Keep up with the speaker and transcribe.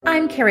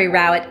I'm Kerry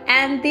Rowett,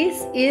 and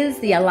this is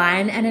the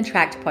Align and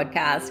Attract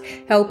podcast,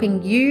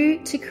 helping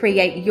you to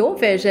create your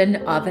version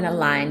of an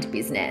aligned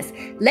business.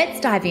 Let's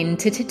dive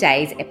into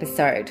today's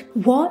episode.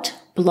 What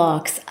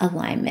blocks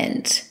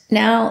alignment?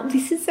 Now,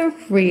 this is a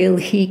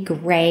really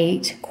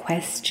great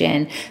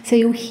question. So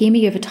you'll hear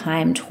me over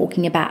time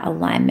talking about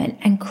alignment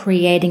and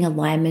creating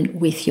alignment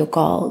with your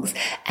goals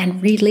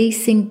and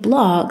releasing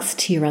blocks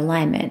to your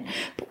alignment.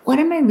 But what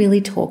am I really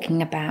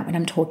talking about when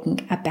I'm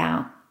talking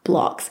about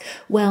blocks?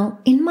 Well,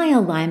 in my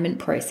alignment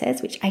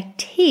process, which I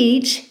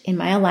teach in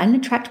my Align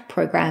and Attract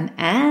program,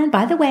 and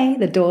by the way,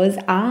 the doors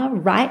are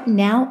right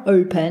now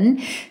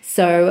open.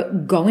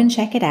 So go and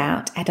check it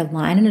out at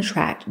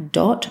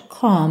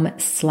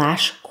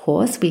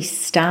alignandattract.com/course. We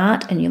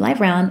start a new live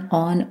round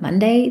on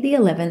Monday, the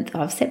 11th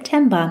of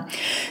September.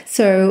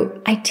 So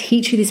I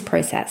teach you this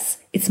process.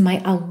 It's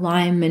my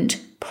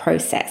alignment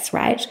process,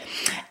 right?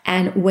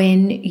 And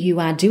when you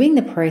are doing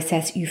the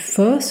process, you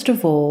first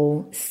of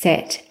all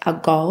set a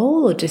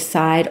goal or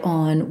decide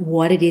on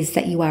what it is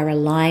that you are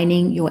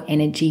aligning your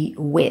energy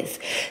with.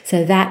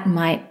 So that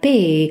might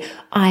be,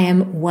 I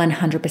am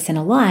 100%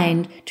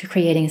 aligned to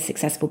creating a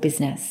successful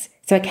business.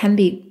 So it can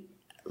be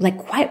like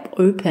quite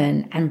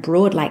open and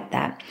broad like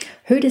that.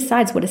 Who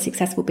decides what a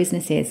successful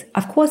business is?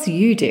 Of course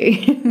you do.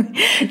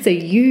 So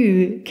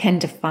you can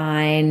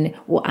define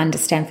or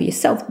understand for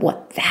yourself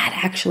what that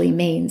actually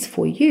means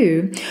for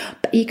you.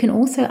 But you can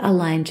also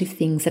align to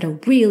things that are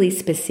really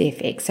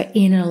specific. So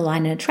in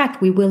Align and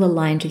Attract, we will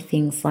align to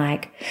things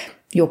like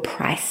your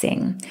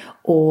pricing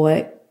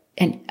or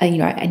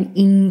an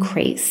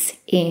increase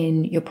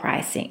in your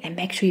pricing, and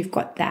make sure you've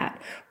got that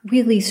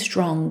really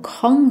strong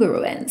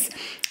congruence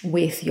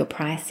with your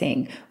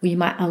pricing. Or you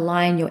might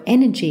align your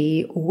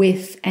energy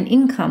with an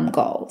income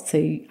goal. So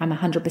I'm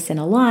 100%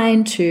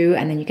 aligned to,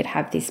 and then you could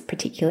have this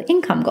particular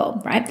income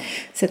goal, right?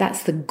 So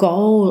that's the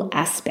goal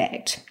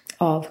aspect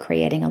of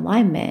creating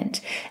alignment.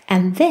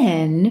 And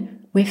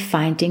then we're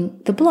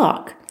finding the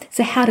block.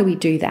 So how do we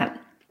do that?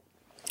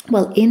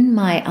 Well, in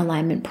my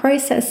alignment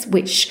process,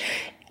 which,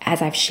 as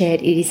I've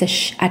shared, it is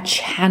a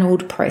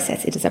channeled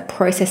process. It is a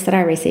process that I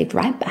received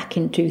right back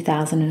in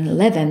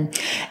 2011.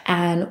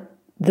 And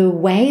the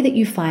way that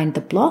you find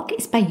the block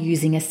is by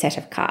using a set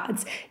of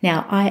cards.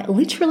 Now, I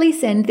literally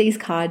send these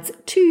cards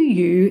to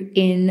you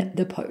in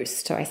the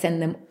post. So I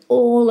send them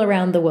all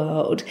around the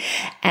world,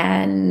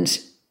 and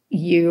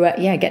you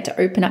get to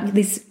open up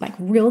this like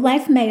real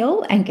life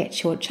mail and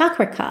get your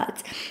chakra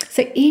cards.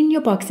 So in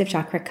your box of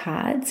chakra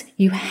cards,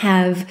 you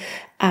have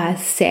a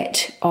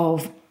set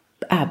of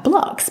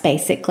blocks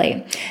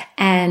basically,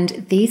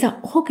 and these are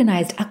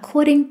organized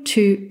according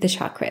to the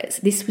chakras.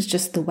 This was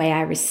just the way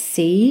I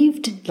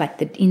received,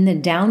 in the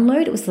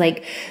download, it was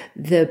like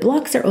the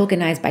blocks are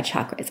organized by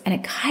chakras, and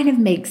it kind of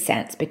makes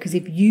sense because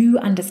if you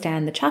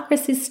understand the chakra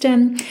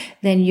system,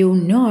 then you'll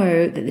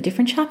know that the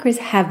different chakras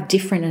have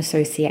different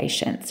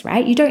associations,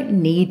 right? You don't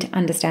need to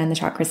understand the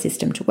chakra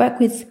system to work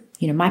with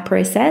my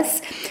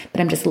process,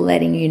 but I'm just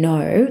letting you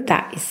know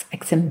that is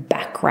like some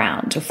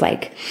background of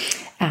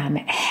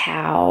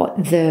how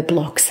the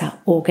blocks are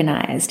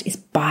organized is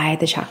by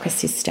the chakra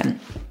system.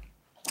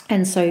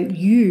 And so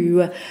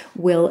you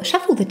will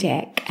shuffle the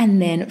deck,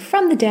 and then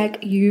from the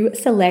deck, you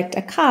select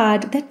a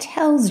card that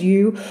tells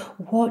you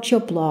what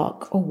your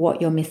block or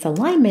what your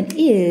misalignment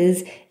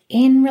is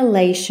in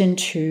relation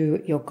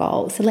to your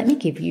goal. So let me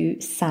give you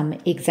some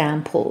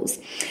examples.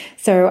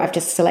 So I've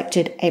just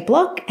selected a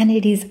block, and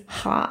it is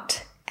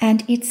heart,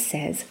 and it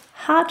says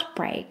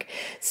heartbreak.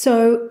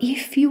 So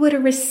if you were to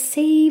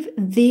receive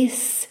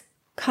this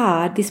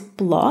card, this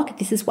block,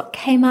 this is what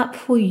came up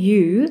for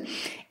you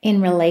in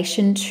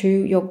relation to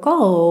your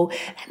goal,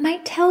 it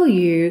might tell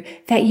you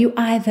that you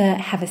either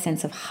have a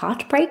sense of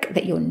heartbreak,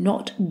 that you're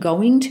not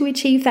going to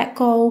achieve that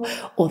goal,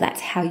 or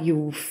that's how you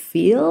will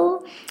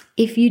feel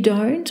if you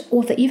don't,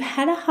 or that you've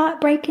had a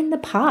heartbreak in the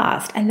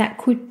past, and that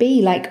could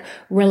be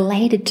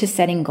related to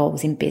setting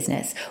goals in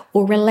business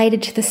or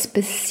related to the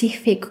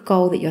specific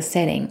goal that you're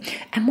setting.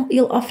 And what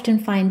you'll often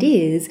find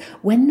is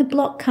when the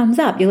block comes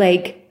up, you're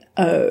like,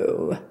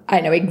 oh,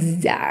 I know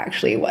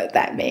exactly what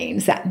that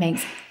means. That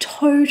makes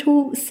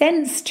total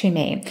sense to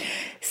me.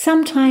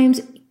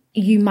 Sometimes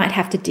you might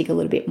have to dig a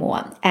little bit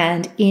more.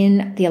 And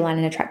in the Align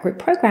and Attract group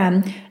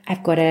program,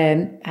 I've got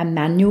a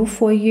manual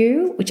for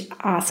you, which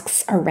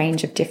asks a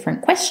range of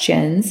different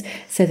questions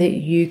so that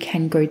you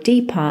can go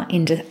deeper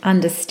into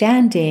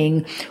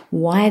understanding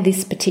why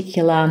this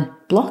particular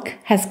block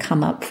has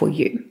come up for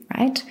you,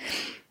 right?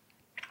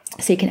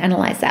 So you can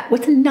analyze that.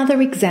 What's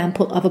another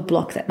example of a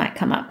block that might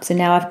come up? So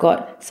now I've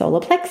got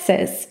solar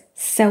plexus,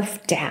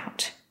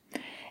 self-doubt.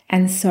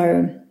 And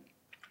so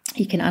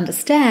you can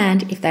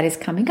understand if that is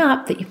coming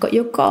up, that you've got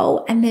your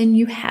goal, and then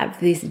you have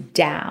this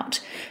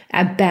doubt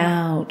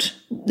about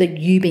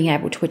you being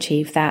able to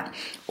achieve that,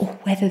 or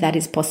whether that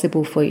is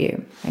possible for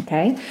you.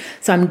 Okay.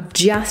 So I'm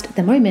just at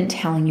the moment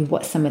telling you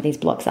what some of these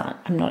blocks are.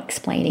 I'm not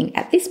explaining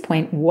at this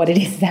point what it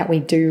is that we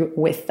do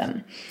with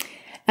them.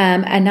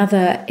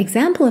 Another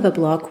example of a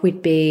block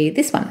would be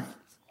this one.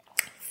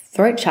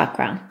 throat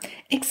chakra,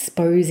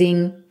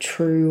 exposing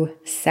true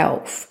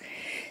self.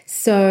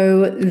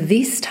 So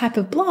this type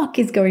of block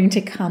is going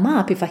to come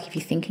up if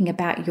you're thinking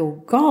about your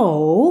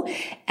goal,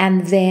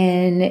 and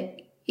then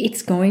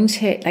it's going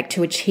to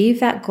to achieve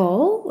that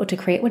goal or to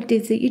create what it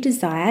is that you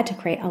desire, to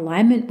create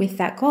alignment with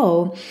that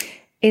goal,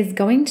 is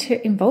going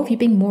to involve you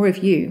being more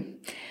of you.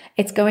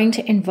 It's going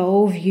to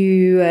involve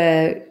you,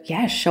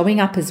 showing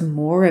up as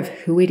more of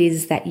who it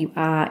is that you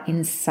are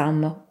in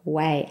some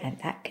way. And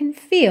that can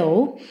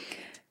feel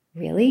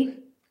really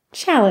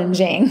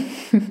challenging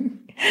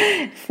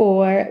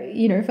for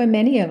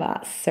many of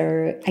us.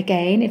 So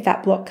again, if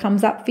that block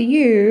comes up for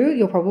you,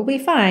 you'll probably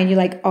find you're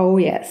like, oh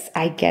yes,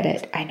 I get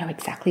it. I know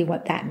exactly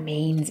what that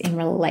means in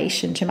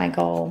relation to my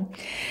goal.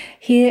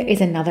 Here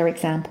is another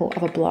example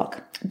of a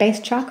block.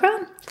 Base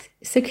chakra,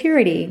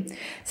 security.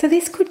 So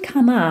this could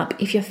come up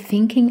if you're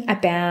thinking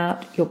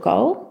about your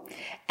goal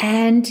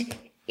and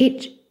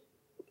it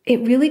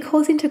really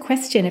calls into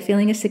question a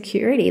feeling of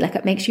security. Like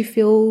it makes you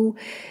feel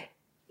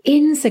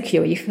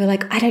insecure. You feel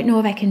like, I don't know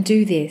if I can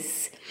do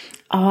this.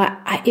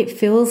 It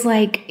feels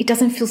like it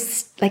doesn't feel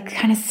like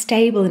kind of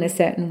stable in a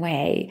certain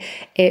way.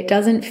 It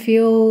doesn't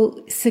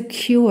feel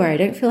secure. I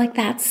don't feel like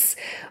that's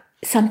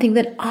something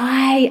that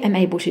I am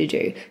able to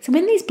do. So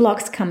when these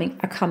blocks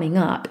are coming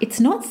up, it's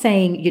not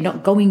saying you're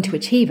not going to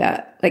achieve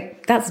it.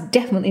 Like that's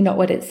definitely not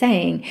what it's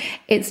saying.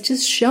 It's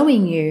just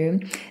showing you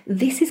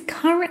this is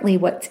currently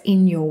what's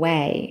in your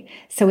way.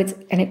 So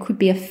it could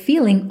be a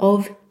feeling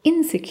of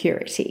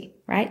insecurity,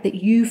 right? That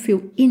you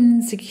feel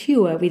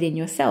insecure within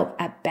yourself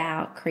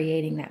about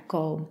creating that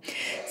goal.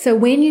 So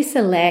when you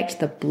select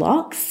the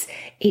blocks,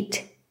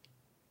 it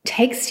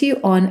takes you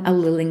on a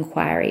little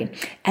inquiry,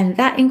 and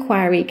that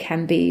inquiry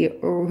can be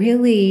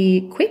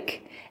really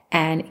quick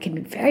and it can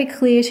be very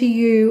clear to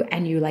you,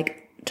 and you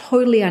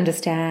totally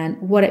understand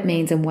what it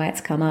means and why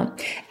it's come up,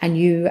 and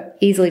you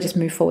easily just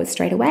move forward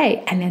straight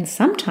away. And then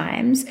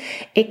sometimes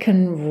it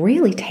can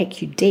really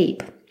take you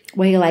deep,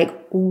 where you're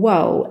like,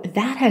 whoa,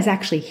 that has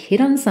actually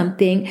hit on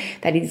something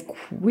that is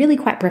really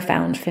quite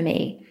profound for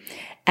me.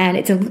 And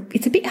it's a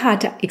bit hard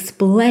to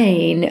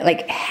explain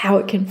how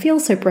it can feel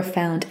so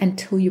profound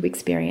until you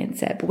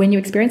experience it. But when you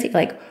experience it,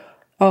 you're like,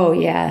 oh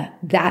yeah,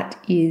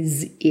 that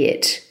is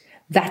it.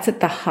 That's at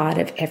the heart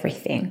of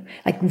everything.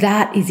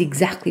 That is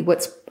exactly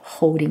what's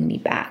holding me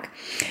back.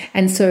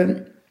 And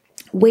so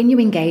when you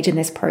engage in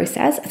this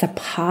process as a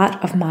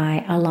part of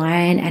my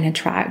Align and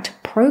Attract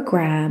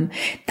program,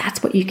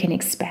 that's what you can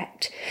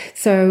expect.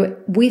 So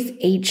with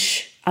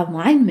each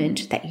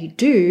alignment that you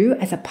do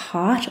as a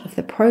part of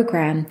the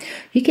program,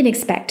 you can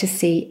expect to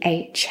see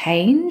a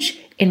change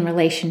in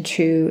relation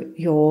to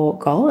your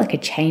goal, like a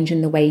change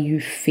in the way you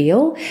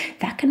feel.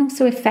 That can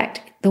also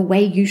affect the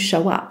way you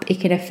show up. It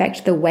can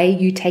affect the way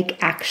you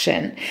take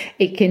action.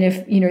 It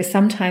can,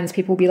 sometimes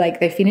people will be like,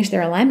 they finish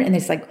their alignment and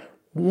they're just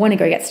want to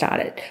go get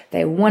started.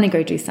 They want to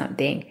go do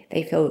something.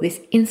 They feel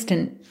this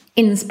instant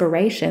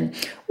inspiration,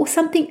 or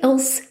something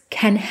else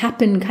can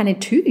happen kind of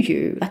to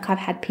you. I've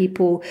had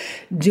people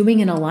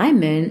doing an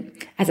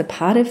alignment as a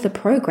part of the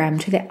program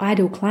to their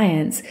ideal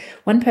clients.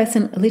 One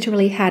person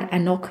literally had a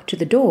knock to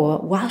the door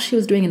while she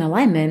was doing an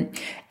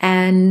alignment,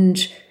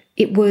 and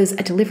it was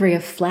a delivery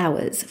of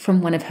flowers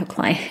from one of her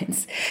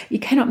clients. You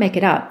cannot make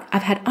it up.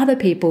 I've had other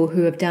people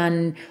who have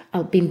been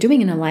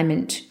doing an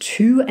alignment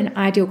to an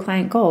ideal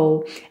client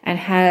goal and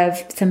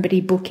have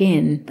somebody book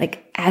in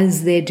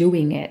as they're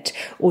doing it,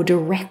 or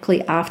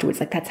directly afterwards.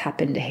 That's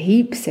happened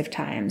heaps of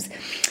times.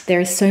 There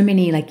are so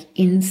many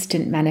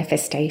instant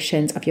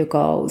manifestations of your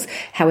goals.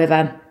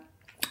 However,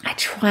 I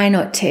try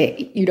not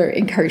to,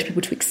 encourage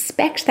people to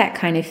expect that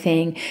kind of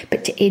thing,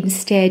 but to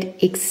instead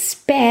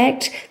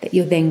expect that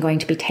you're then going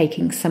to be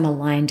taking some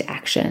aligned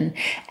action,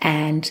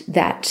 and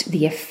that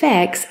the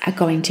effects are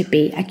going to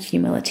be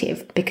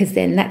accumulative, because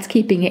then that's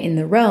keeping it in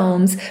the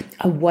realms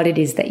of what it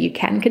is that you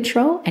can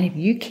control. And if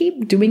you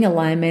keep doing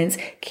alignments,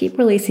 keep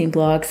releasing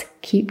blocks,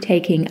 keep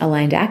taking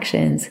aligned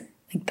actions,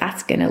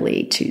 that's going to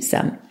lead to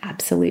some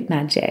absolute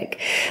magic.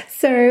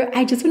 So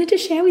I just wanted to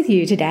share with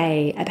you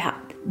today about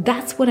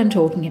that's what I'm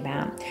talking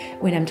about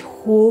when I'm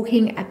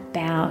talking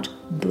about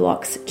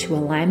blocks to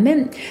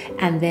alignment.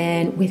 And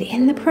then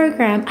within the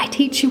program, I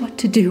teach you what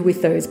to do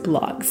with those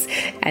blocks.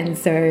 And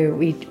so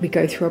we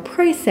go through a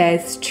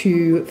process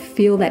to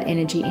feel that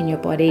energy in your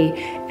body,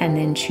 and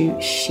then to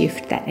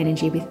shift that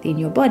energy within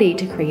your body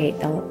to create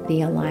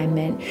the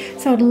alignment.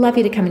 So I'd love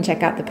you to come and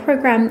check out the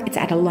program. It's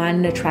at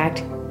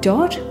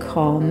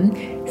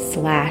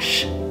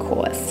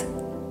alignandattract.com/course.